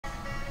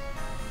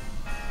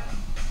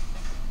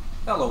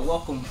Hello,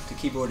 welcome to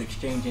Keyboard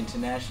Exchange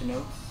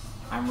International.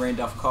 I'm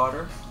Randolph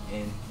Carter,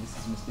 and this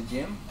is Mr.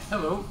 Jim.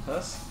 Hello.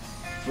 Huss.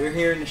 We're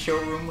here in the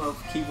showroom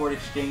of Keyboard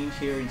Exchange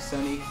here in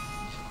sunny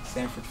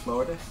Sanford,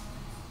 Florida.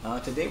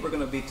 Today we're going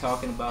to be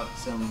talking about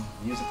some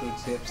musical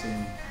tips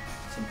and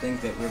some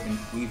things that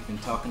we've been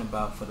talking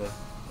about for the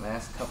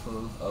last couple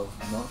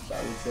of months,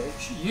 I would say.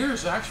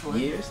 Years,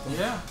 actually. Years?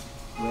 Yeah.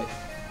 But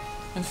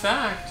in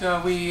fact,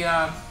 we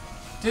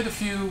did a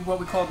few what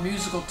we called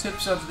musical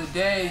tips of the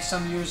day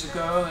some years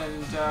ago,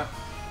 and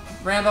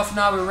Randolph and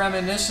I were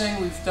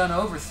reminiscing. We've done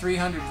over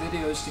 300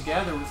 videos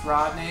together with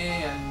Rodney,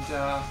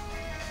 and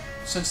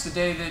since the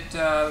day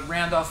that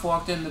Randolph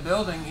walked in the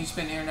building, he's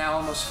been here now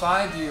almost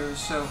 5 years.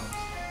 So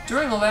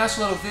during the last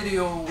little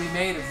video we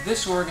made of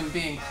this organ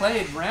being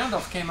played,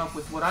 Randolph came up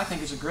with what I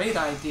think is a great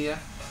idea,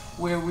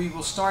 where we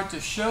will start to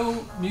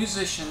show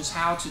musicians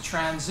how to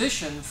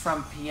transition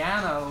from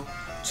piano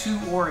to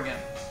organ.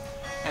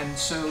 And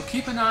so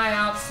keep an eye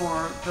out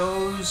for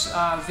those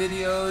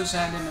videos,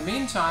 and in the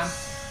meantime,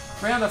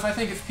 Randolph, I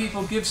think if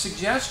people give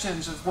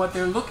suggestions of what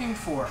they're looking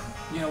for,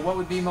 you know, what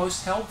would be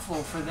most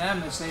helpful for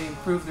them as they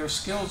improve their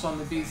skills on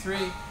the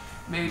B-3,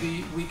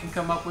 maybe we can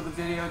come up with a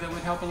video that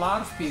would help a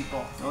lot of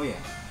people. oh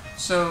yeah.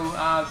 So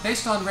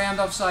based on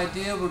Randolph's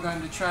idea, we're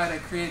going to try to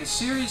create a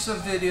series of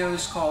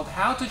videos called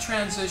How to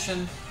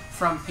Transition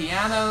from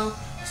Piano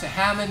to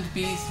Hammond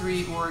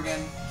B-3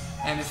 Organ.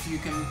 And if you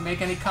can make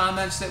any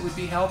comments that would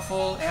be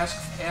helpful,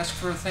 ask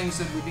for things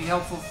that would be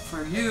helpful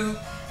for you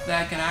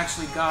that can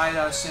actually guide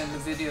us in the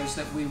videos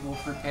that we will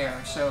prepare.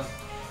 So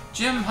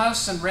Jim,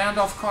 Huss, and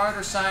Randolph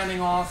Carter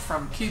signing off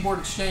from Keyboard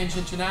Exchange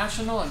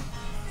International, and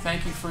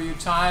thank you for your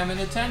time and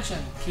attention.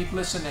 Keep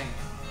listening.